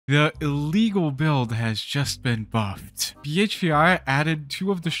The illegal build has just been buffed. BHVR added 2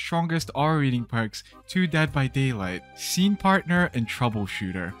 of the strongest R reading perks to Dead by Daylight, Scene Partner and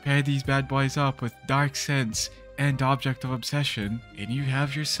Troubleshooter. Pair these bad boys up with Dark Sense and Object of Obsession, and you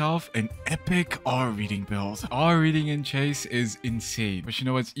have yourself an epic R reading build. R reading in Chase is insane. But you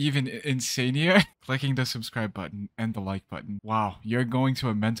know what's even insanier? Clicking the subscribe button and the like button. Wow, you're going to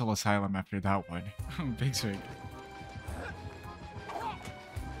a mental asylum after that one. Big swing.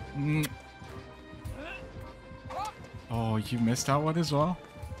 Oh, you missed that one as well?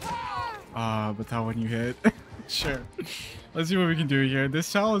 But that one you hit. Sure. Let's see what we can do here. This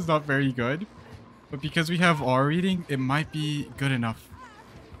style is not very good, but because we have R reading, it might be good enough.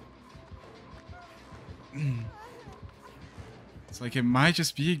 It's like it might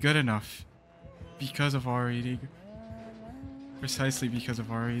just be good enough because of R reading. Precisely because of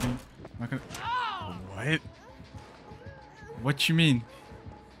R reading. I'm not gonna... What? What you mean?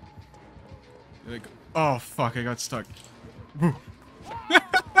 Like, oh fuck, I got stuck. Woo.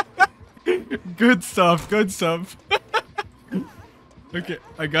 Good stuff, good stuff. Okay,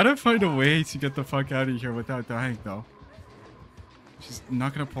 I gotta find a way to get the fuck out of here without dying though. She's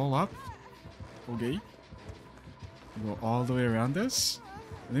not gonna pull up. Okay. Go all the way around this.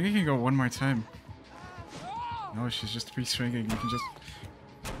 I think I can go one more time. No, she's just pre-swinging. We can just...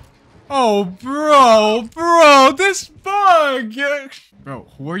 Oh, bro, this bug! Bro,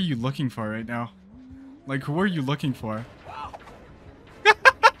 who are you looking for right now? Like, who are you looking for?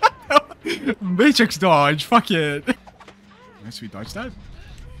 Matrix dodge, fuck it. Nice, we dodged that.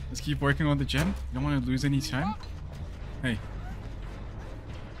 Let's keep working on the gen. You don't want to lose any time. Hey.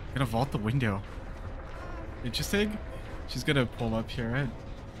 Gotta vault the window. Interesting. She's gonna pull up here, right?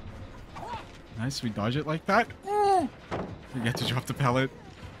 Nice, we dodge it like that. We get to drop the pallet.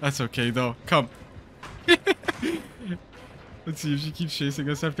 That's okay though. Come. Let's see if she keeps chasing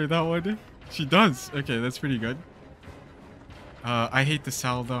us after that one. She does. Okay, that's pretty good. I hate the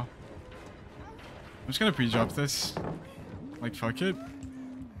Sal though. I'm just gonna pre-drop this. Like, fuck it.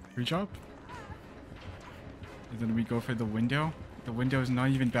 Pre-drop. And then we go for the window. The window is not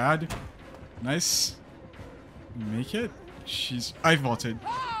even bad. Nice. We make it. I vaulted.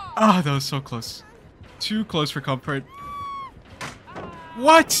 Ah, that was so close. Too close for comfort.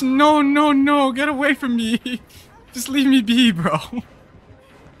 What? No, no, no. Get away from me. Just leave me be, bro.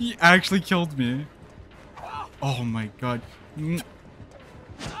 He actually killed me. Oh my god.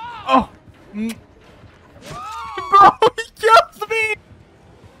 Oh. Bro, he killed me.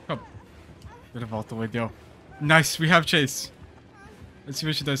 Come. Gotta vault the window. Nice. We have chase. Let's see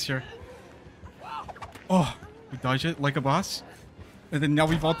what she does here. Oh. We dodge it like a boss. And then now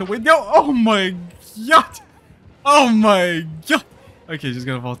we vault the window. Oh my god. Oh my god. Okay, she's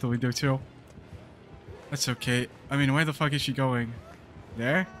gonna vault the window too. That's okay. I mean, where the fuck is she going?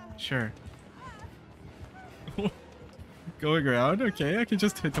 There? Sure. Going around? Okay, I can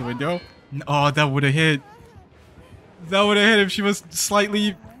just hit the window. Oh, that would have hit. That would have hit if she was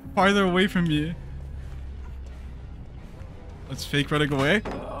slightly farther away from me. Let's fake running away.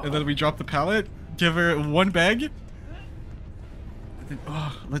 And then we drop the pallet. Give her one bag. And then,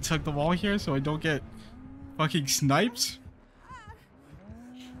 oh, let's hug the wall here so I don't get fucking sniped.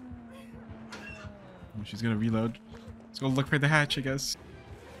 Oh, she's gonna reload. Let's go look for the hatch, I guess.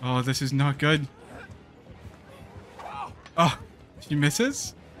 Oh, this is not good. Oh, she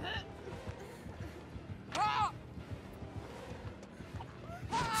misses?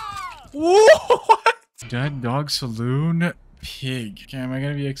 What? Dead dog saloon pig. Okay, am I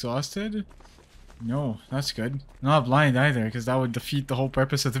gonna be exhausted? No, that's good. Not blind either, because that would defeat the whole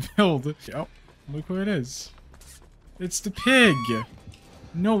purpose of the build. Oh, look who it is. It's the pig.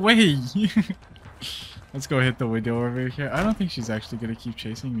 No way. Let's go hit the window over here. I don't think she's actually gonna keep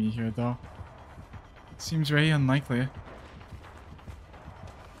chasing me here, though. Seems very unlikely.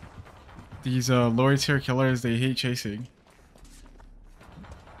 These lower tier killers, they hate chasing.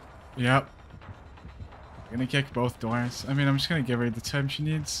 Yep. Gonna kick both doors. I mean, I'm just gonna give her the time she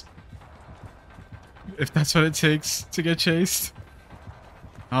needs. If that's what it takes to get chased,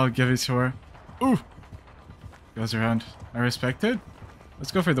 I'll give it to her. Ooh! Goes around. I respect it.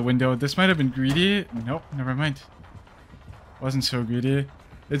 Let's go for the window. This might have been greedy. Nope, never mind. Wasn't so greedy.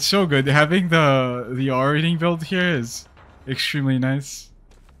 It's so good. Having the R rating build here is extremely nice.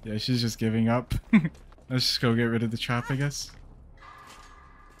 Yeah, she's just giving up. Let's just go get rid of the trap, I guess.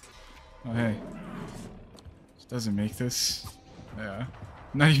 Oh, hey. She doesn't make this. Yeah.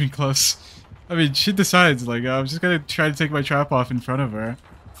 Not even close. I mean, she decides, like, I'm just gonna try to take my trap off in front of her.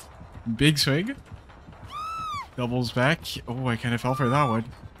 Big swing. Doubles back. Oh, I kind of fell for that one.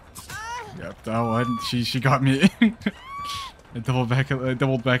 Yep, that one. She got me. I doubled back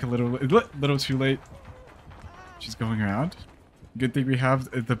a little too late. She's going around. Good thing we have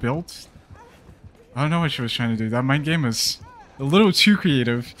the build. I don't know what she was trying to do. That mind game was a little too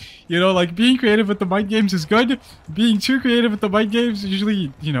creative. You know, like being creative with the mind games is good. Being too creative with the mind games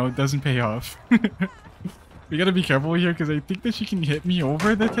usually, you know, doesn't pay off. We gotta be careful here because I think that she can hit me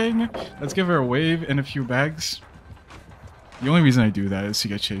over the thing. Let's give her a wave and a few bags. The only reason I do that is to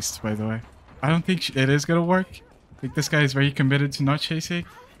get chased, by the way. I don't think it is gonna work. I think this guy is very committed to not chasing.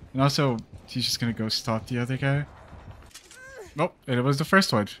 And also, he's just gonna go stop the other guy. Nope, it was the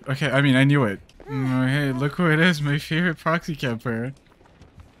first one. Okay, I mean, I knew it. Hey, look who it is, my favorite proxy camper.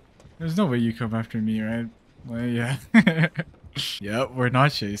 There's no way you come after me, right? Well, yeah. Yep, we're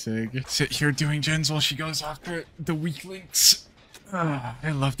not chasing. Sit here doing gens while she goes after the weaklings.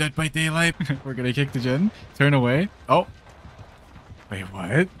 I love Dead by Daylight. We're gonna kick the gen. Turn away. Oh. Wait,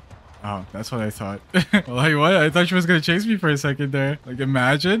 what? Oh, that's what I thought. Well, like, what? I thought she was gonna chase me for a second there. Like,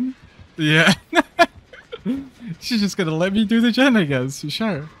 imagine. Yeah. She's just gonna let me do the gen, I guess.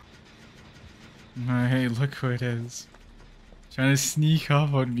 Sure. Hey, look who it is. Trying to sneak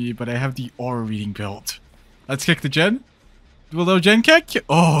up on me, but I have the aura reading build. Let's kick the gen. Do a little gen kick.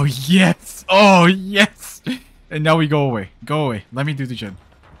 Oh, yes. Oh, yes. And now we go away. Go away. Let me do the gen.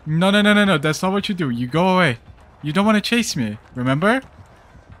 No, no, no, no, no. That's not what you do. You go away. You don't want to chase me. Remember?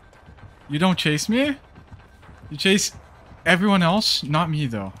 You don't chase me. You chase everyone else. Not me,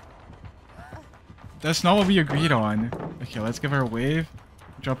 though. That's not what we agreed on. Okay, let's give her a wave.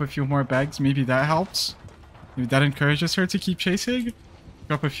 Drop a few more bags. Maybe that helps. Maybe that encourages her to keep chasing.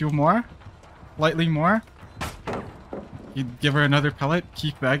 Drop a few more. Slightly more. You give her another pellet.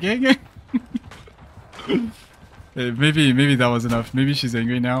 Keep bagging. Maybe that was enough. Maybe she's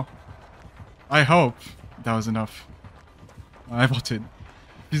angry now. I hope that was enough. I voted.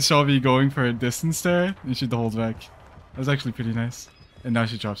 She saw me going for a distance there, and she doubled back. That was actually pretty nice. And now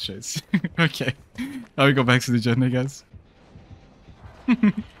she drops chase. Okay. Now we go back to the gen, I guess.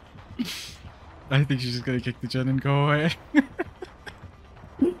 I think she's just gonna kick the gen and go away.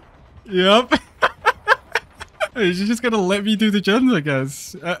 Yep. She's just gonna let me do the gens, I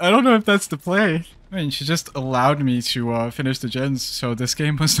guess. I don't know if that's the play. I mean, she just allowed me to finish the gens, so this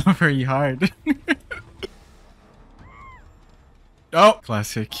game was not very hard. Oh!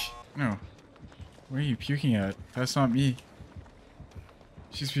 Classic. No. Where are you puking at? That's not me.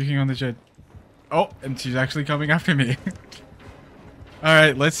 She's puking on the gen. Oh, and she's actually coming after me.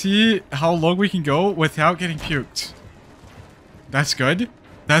 Alright, let's see how long we can go without getting puked. That's good.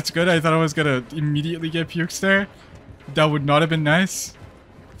 That's good. I thought I was gonna immediately get pukes there. That would not have been nice.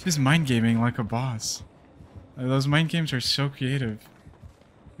 She's mind gaming like a boss. Those mind games are so creative.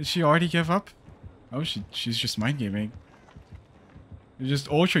 Did she already give up? Oh, she's just mind gaming. You're just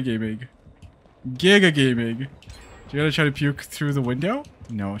ultra gaming. Giga gaming. She gotta try to puke through the window?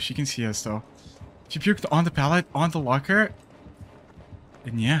 No, she can see us though. She puked on the pallet, on the locker.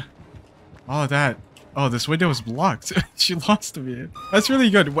 And yeah. All of that. Oh, this window is blocked. She lost me. That's really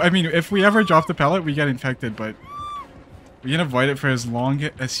good. I mean, if we ever drop the pallet, we get infected, but we can avoid it for as long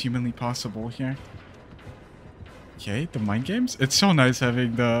as humanly possible here. Okay, the mind games? It's so nice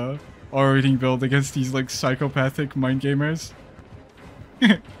having the R-rating build against these, like, psychopathic mind gamers.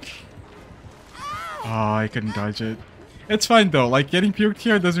 Oh, I couldn't dodge it. It's fine, though. Like, getting puked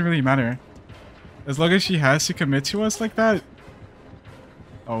here doesn't really matter. As long as she has to commit to us like that.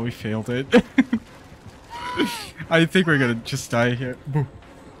 Oh, we failed it. I think we're gonna just die here. Boom.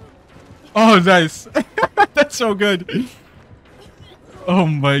 Oh, nice. That's so good. Oh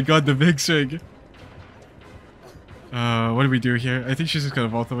my god, the big swing. What do we do here? I think she's just gonna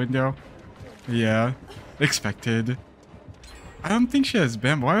vault the window. Yeah. Expected. I don't think she has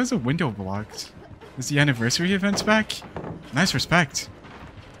BAM. Why was the window blocked? Is the anniversary events back? Nice respect.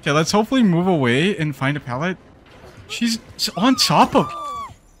 Okay, let's hopefully move away and find a pallet. She's on top of...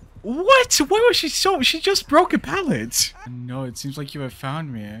 What? Why was she so... She just broke a pallet. No, it seems like you have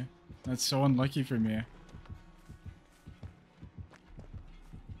found me. That's so unlucky for me.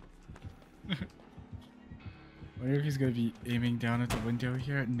 Wonder if he's gonna be aiming down at the window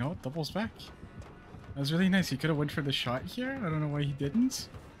here. No, doubles back. That was really nice. He could have went for the shot here. I don't know why he didn't.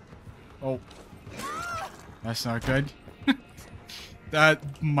 Oh. That's not good.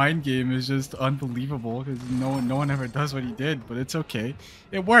 That mind game is just unbelievable because no one ever does what he did, but it's okay.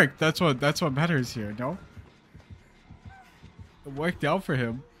 It worked. That's what matters here, no? It worked out for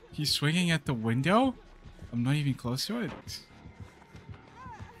him. He's swinging at the window? I'm not even close to it.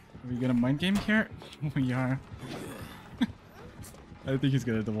 Are we gonna mind game here? We are. I think he's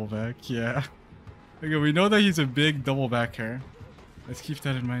gonna double back, yeah. Okay, we know that he's a big double backer. Let's keep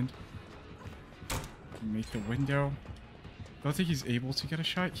that in mind. Make the window. Don't think he's able to get a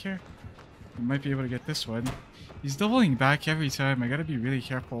shot here. He might be able to get this one. He's doubling back every time. I gotta be really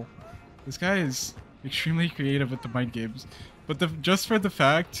careful. This guy is extremely creative with the mind games. But just for the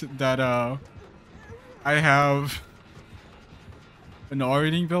fact that I have an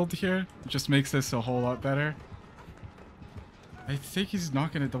ayrun build here, it just makes this a whole lot better. I think he's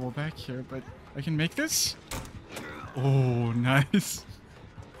not gonna double back here, but I can make this. Oh, nice.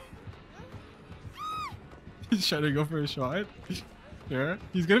 He's trying to go for a shot. Here.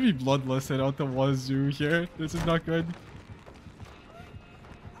 He's gonna be bloodlusted out the wazoo here. This is not good.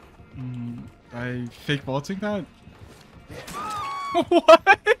 I fake vaulting that?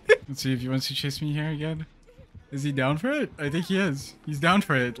 What? Let's see if he wants to chase me here again. Is he down for it? I think he is. He's down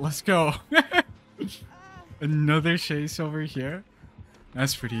for it. Let's go. Another chase over here.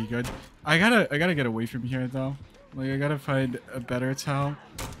 That's pretty good. I gotta get away from here though. Like I gotta find a better towel.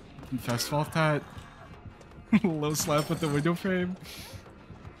 Fast vault that. Low slap with the window frame.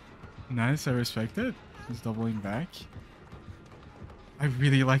 Nice, I respect it. He's doubling back. I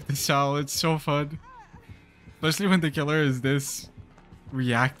really like this towel. It's so fun. Especially when the killer is this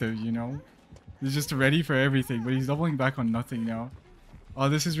reactive, you know? He's just ready for everything, but he's doubling back on nothing now. Oh,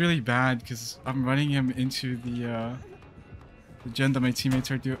 this is really bad because I'm running him into the gen that my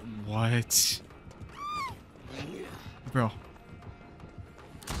teammates are doing. What? Bro.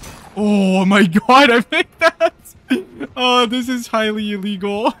 Oh my god, I made that! Oh, this is highly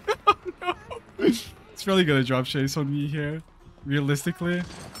illegal. Oh no. It's really gonna drop chase on me here. Realistically.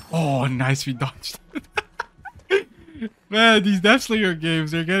 Oh, nice, we dodged. Man, these Deathslinger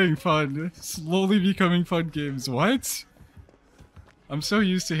games are getting fun. Slowly becoming fun games. What? I'm so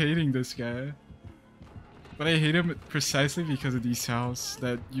used to hating this guy. But I hate him precisely because of these towels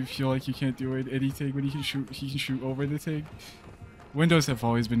that you feel like you can't do anything when he can shoot over the thing. Windows have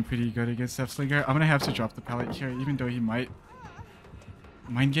always been pretty good against Deathslinger. I'm gonna have to drop the pallet here, even though he might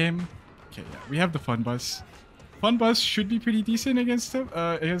mind game. Okay, yeah, we have the fun bus. Fun bus should be pretty decent against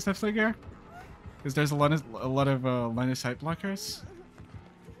Deathslinger, because there's a lot of line of sight blockers.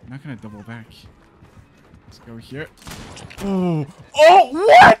 I'm not gonna double back. Let's go here. Oh,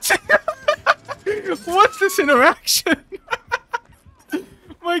 what? What's this interaction?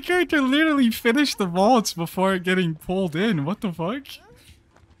 My character literally finished the vaults before getting pulled in. What the fuck?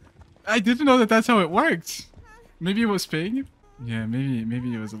 I didn't know that that's how it worked. Maybe it was ping? Yeah,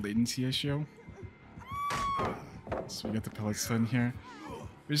 maybe it was a latency issue. So we got the pellets done here.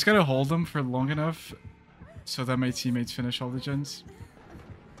 We just gotta hold them for long enough so that my teammates finish all the gens.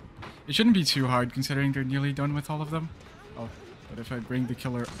 It shouldn't be too hard considering they're nearly done with all of them. Oh, but if I bring the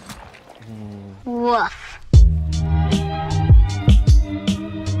killer... Oh. Woof.